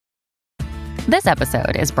This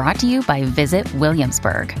episode is brought to you by Visit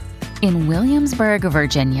Williamsburg. In Williamsburg,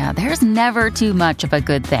 Virginia, there's never too much of a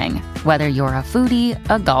good thing. Whether you're a foodie,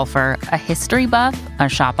 a golfer, a history buff, a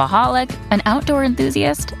shopaholic, an outdoor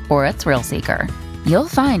enthusiast, or a thrill seeker, you'll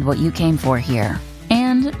find what you came for here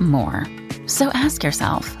and more. So ask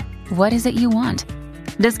yourself, what is it you want?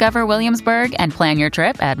 Discover Williamsburg and plan your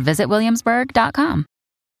trip at visitwilliamsburg.com.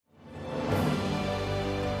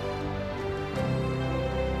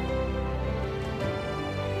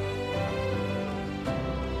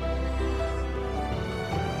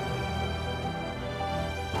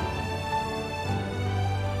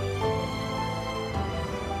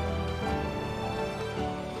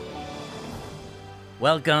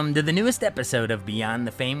 Welcome to the newest episode of Beyond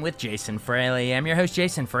the Fame with Jason Fraley. I'm your host,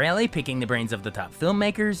 Jason Fraley, picking the brains of the top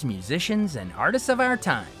filmmakers, musicians, and artists of our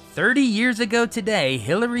time. 30 years ago today,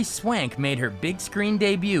 Hilary Swank made her big screen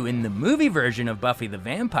debut in the movie version of Buffy the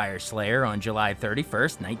Vampire Slayer on July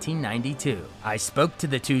 31st, 1992. I spoke to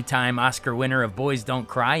the two-time Oscar winner of Boys Don't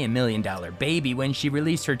Cry and $1 Million Baby when she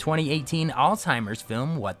released her 2018 Alzheimer's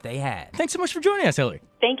film, What They Had. Thanks so much for joining us, Hilary.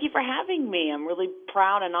 Thank you for having me. I'm really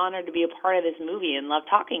proud and honored to be a part of this movie and love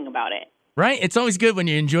talking about it. Right? It's always good when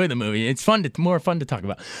you enjoy the movie. It's more fun to talk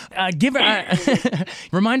about.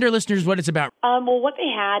 Remind our listeners what it's about. Well, What They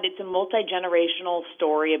Had, it's a multi-generational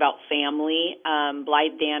story about family.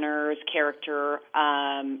 Blythe Danner's character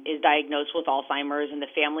is diagnosed with Alzheimer's, and the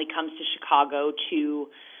family comes to Chicago to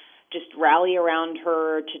just rally around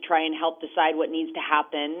her to try and help decide what needs to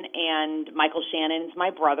happen. And Michael Shannon's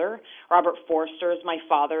my brother, Robert Forster is my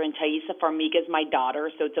father, and Thaisa Farmiga is my daughter.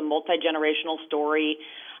 So it's a multi-generational story.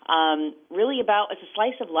 Really it's a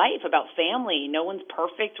slice of life about family. No one's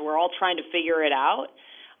perfect. We're all trying to figure it out.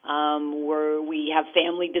 We have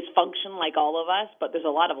family dysfunction like all of us, but there's a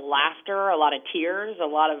lot of laughter, a lot of tears, a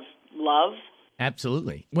lot of love.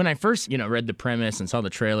 Absolutely. When I first, read the premise and saw the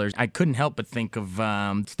trailers, I couldn't help but think of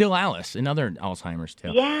Still Alice, another Alzheimer's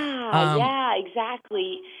tale. Yeah,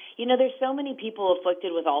 exactly. There's so many people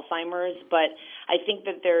afflicted with Alzheimer's, but I think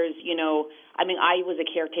that there's, I was a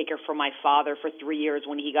caretaker for my father for 3 years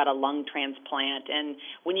when he got a lung transplant. And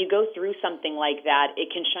when you go through something like that, it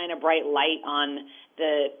can shine a bright light on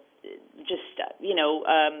the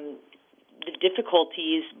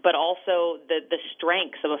difficulties, but also the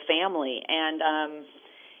strengths of a family. And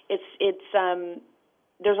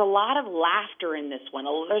there's a lot of laughter in this one.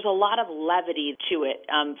 There's a lot of levity to it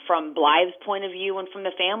from Blythe's point of view and from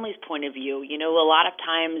the family's point of view. A lot of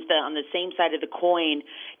times on the same side of the coin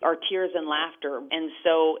are tears and laughter. And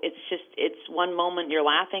so it's one moment you're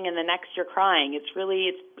laughing and the next you're crying. It's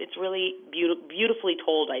really beautifully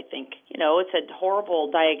told, I think. It's a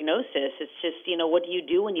horrible diagnosis. It's just, what do you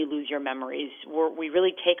do when you lose your memories? We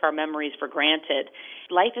really take our memories for granted.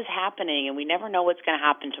 Life is happening and we never know what's going to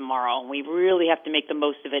happen tomorrow. And we really have to make the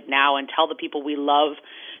most of it now and tell the people we love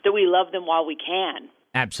that we love them while we can.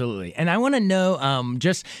 Absolutely. And I want to know,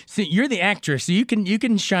 so you're the actress, so you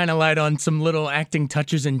can shine a light on some little acting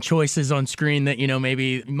touches and choices on screen that,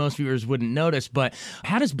 maybe most viewers wouldn't notice. But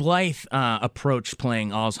how does Blythe approach playing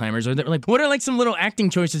Alzheimer's? What are some little acting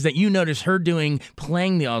choices that you notice her doing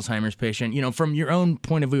playing the Alzheimer's patient, from your own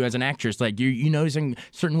point of view as an actress? Like you noticing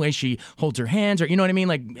certain ways she holds her hands or, you know what I mean?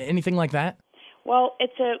 Like anything like that? Well,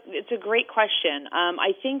 it's a great question.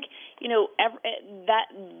 I think that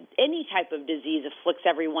any type of disease afflicts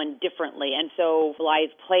everyone differently, and so Blythe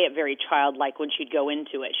play it very childlike when she'd go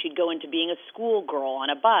into it. She'd go into being a schoolgirl on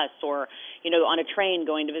a bus, or on a train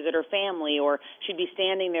going to visit her family, or she'd be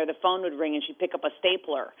standing there. The phone would ring, and she'd pick up a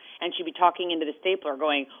stapler, and she'd be talking into the stapler,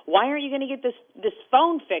 going, "Why aren't you going to get this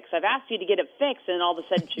phone fixed? I've asked you to get it fixed." And all of a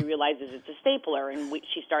sudden, she realizes it's a stapler, and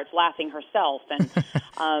she starts laughing herself,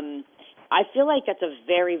 and I feel like that's a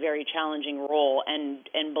very, very challenging role, and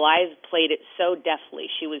Blythe played it so deftly.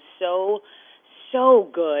 She was so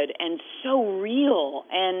good and so real,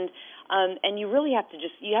 and you really have to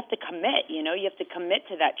commit. You have to commit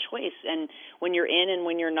to that choice, and when you're in and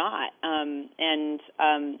when you're not.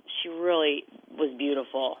 She really was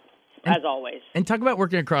beautiful. As always. And talk about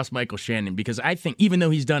working across Michael Shannon, because I think even though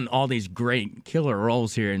he's done all these great killer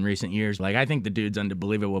roles here in recent years, I think the dude's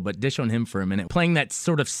unbelievable, but dish on him for a minute. Playing that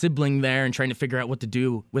sort of sibling there and trying to figure out what to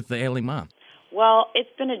do with the ailing mom. Well, it's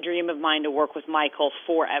been a dream of mine to work with Michael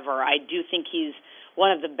forever. I do think he's one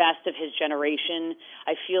of the best of his generation.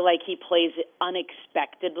 I feel like he plays it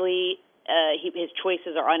unexpectedly. His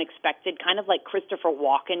choices are unexpected, kind of like Christopher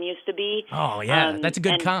Walken used to be. Oh, yeah, that's a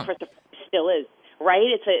good comp. Christopher still is.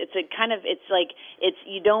 Right? He kind of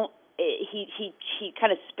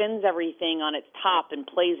spins everything on its top and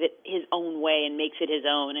plays it his own way and makes it his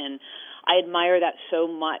own. And I admire that so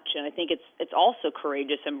much, and I think it's also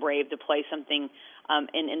courageous and brave to play something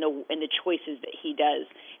in the choices that he does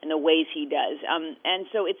and the ways he does. And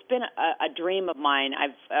so it's been a dream of mine.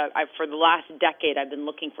 I've for the last decade I've been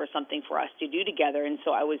looking for something for us to do together, and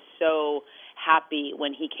so I was so happy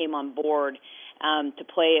when he came on board to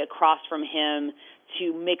play across from him,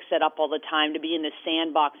 to mix it up all the time, to be in the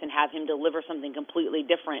sandbox and have him deliver something completely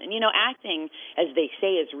different. And, acting, as they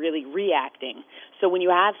say, is really reacting. So when you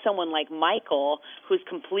have someone like Michael who's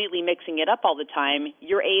completely mixing it up all the time,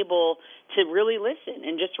 you're able to really listen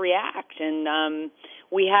and just react. And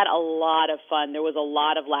we had a lot of fun. There was a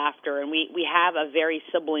lot of laughter, and we have a very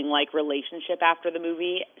sibling-like relationship after the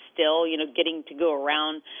movie still, getting to go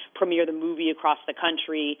around, premiere the movie across the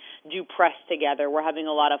country, do press together. We're having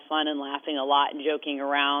a lot of fun and laughing a lot and joking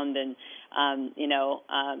around and,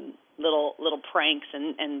 little pranks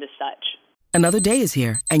and the such. Another day is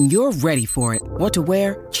here, and you're ready for it. What to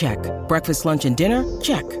wear? Check. Breakfast, lunch, and dinner?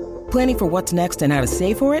 Check. Planning for what's next and how to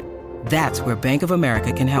save for it? That's where Bank of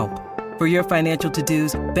America can help. For your financial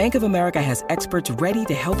to-dos, Bank of America has experts ready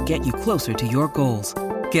to help get you closer to your goals.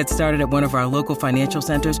 Get started at one of our local financial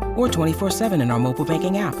centers or 24/7 in our mobile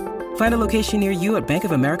banking app. Find a location near you at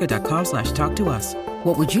bankofamerica.com/talktous.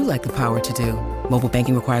 What would you like the power to do? Mobile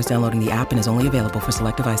banking requires downloading the app and is only available for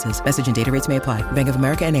select devices. Message and data rates may apply. Bank of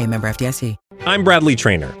America NA, member FDIC. I'm Bradley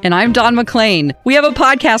Trainer. And I'm Don McClain. We have a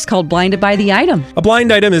podcast called Blinded by the Item. A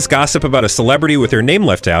blind item is gossip about a celebrity with their name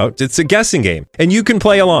left out. It's a guessing game, and you can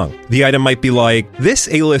play along. The item might be like, this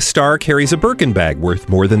A-list star carries a Birkin bag worth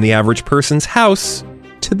more than the average person's house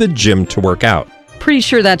to the gym to work out. Pretty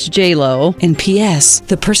sure that's J-Lo. And P.S.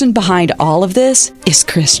 the person behind all of this is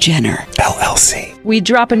Kris Jenner, LLC. We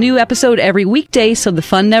drop a new episode every weekday so the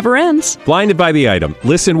fun never ends. Blinded by the Item.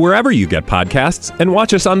 Listen wherever you get podcasts and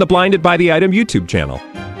watch us on the Blinded by the Item YouTube channel.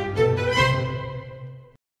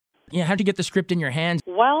 Yeah, how'd you get the script in your hands?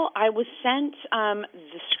 Well, I was sent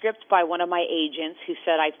the script by one of my agents who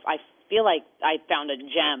said, I feel like I found a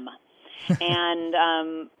gem. And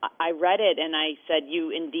I read it, and I said,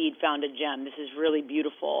 you indeed found a gem. This is really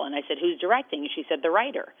beautiful. And I said, who's directing? She said, the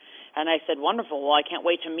writer. And I said, wonderful. Well, I can't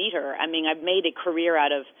wait to meet her. I mean, I've made a career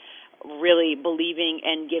out of really believing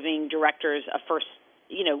and giving directors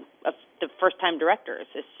the first-time directors.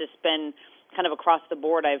 It's just been kind of across the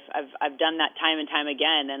board. I've done that time and time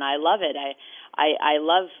again, and I love it. I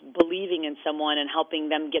love believing in someone and helping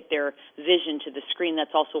them get their vision to the screen.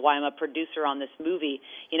 That's also why I'm a producer on this movie.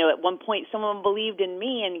 At one point, someone believed in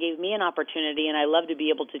me and gave me an opportunity, and I love to be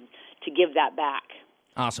able to give that back.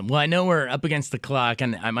 Awesome. Well, I know we're up against the clock,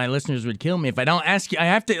 and my listeners would kill me if I don't ask you. I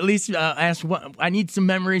have to at least ask. I need some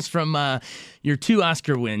memories from your 2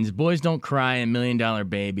 Oscar wins, Boys Don't Cry and $1 Million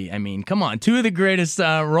Baby. I mean, come on, 2 of the greatest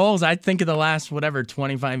roles, I think, of the last,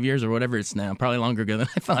 25 years or whatever it's now. Probably longer ago than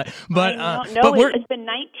I thought. But it's been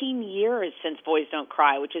 19 years since Boys Don't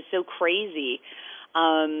Cry, which is so crazy.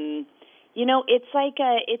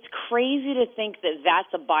 It's crazy to think that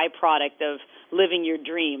that's a byproduct of living your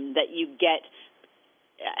dream, that you get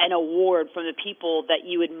an award from the people that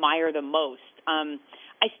you admire the most.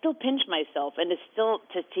 I still pinch myself, and it's still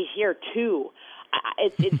to hear 2.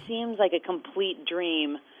 It seems like a complete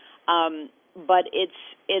dream, but it's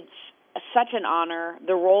such an honor.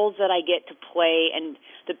 The roles that I get to play and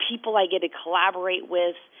the people I get to collaborate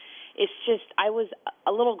with. It's just, I was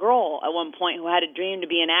a little girl at one point who had a dream to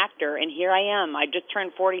be an actor, and here I am. I just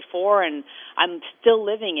turned 44, and I'm still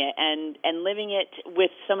living it, and living it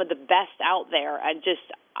with some of the best out there. I'm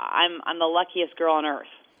the luckiest girl on earth.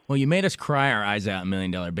 Well, you made us cry our eyes out, $1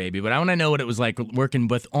 Million Baby, but I want to know what it was like working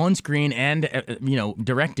with on screen and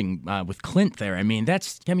directing with Clint there.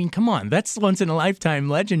 Come on, that's once in a lifetime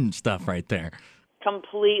legend stuff right there.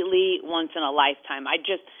 Completely once in a lifetime.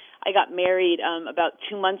 I got married about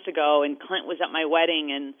 2 months ago, and Clint was at my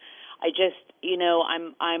wedding, and I just,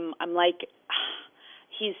 I'm like,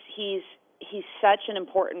 he's such an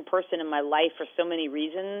important person in my life for so many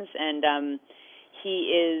reasons, and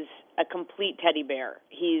he is a complete teddy bear.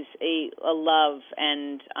 He's a love,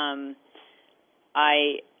 and I'm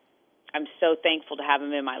so thankful to have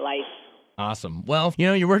him in my life. Awesome. Well,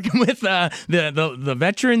 you're working with the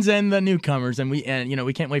veterans and the newcomers, and we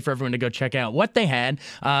can't wait for everyone to go check out what they had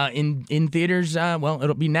in theaters.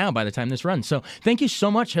 It'll be now by the time this runs. So thank you so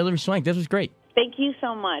much, Hilary Swank. This was great. Thank you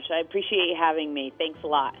so much. I appreciate you having me. Thanks a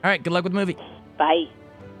lot. All right. Good luck with the movie. Bye.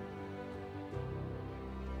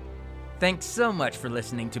 Thanks so much for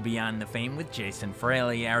listening to Beyond the Fame with Jason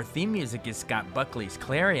Fraley. Our theme music is Scott Buckley's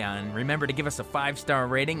Clarion. Remember to give us a 5-star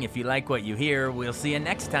rating if you like what you hear. We'll see you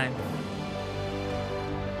next time.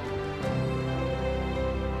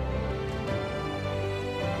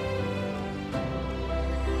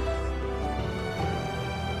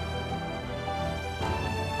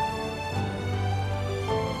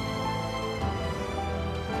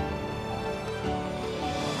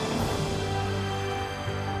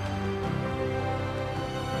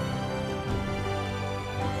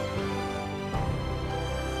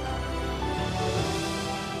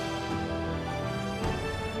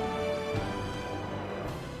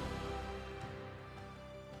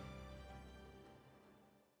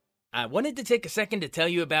 I wanted to take a second to tell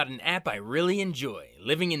you about an app I really enjoy.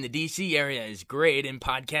 Living in the DC area is great, and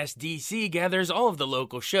Podcast DC gathers all of the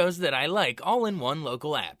local shows that I like all in one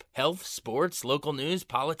local app. Health, sports, local news,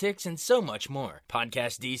 politics, and so much more.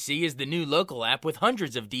 Podcast DC is the new local app with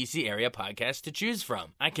hundreds of DC area podcasts to choose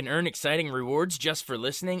from. I can earn exciting rewards just for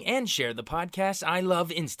listening and share the podcasts I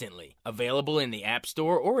love instantly. Available in the App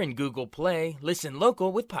Store or in Google Play, listen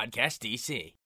local with Podcast DC.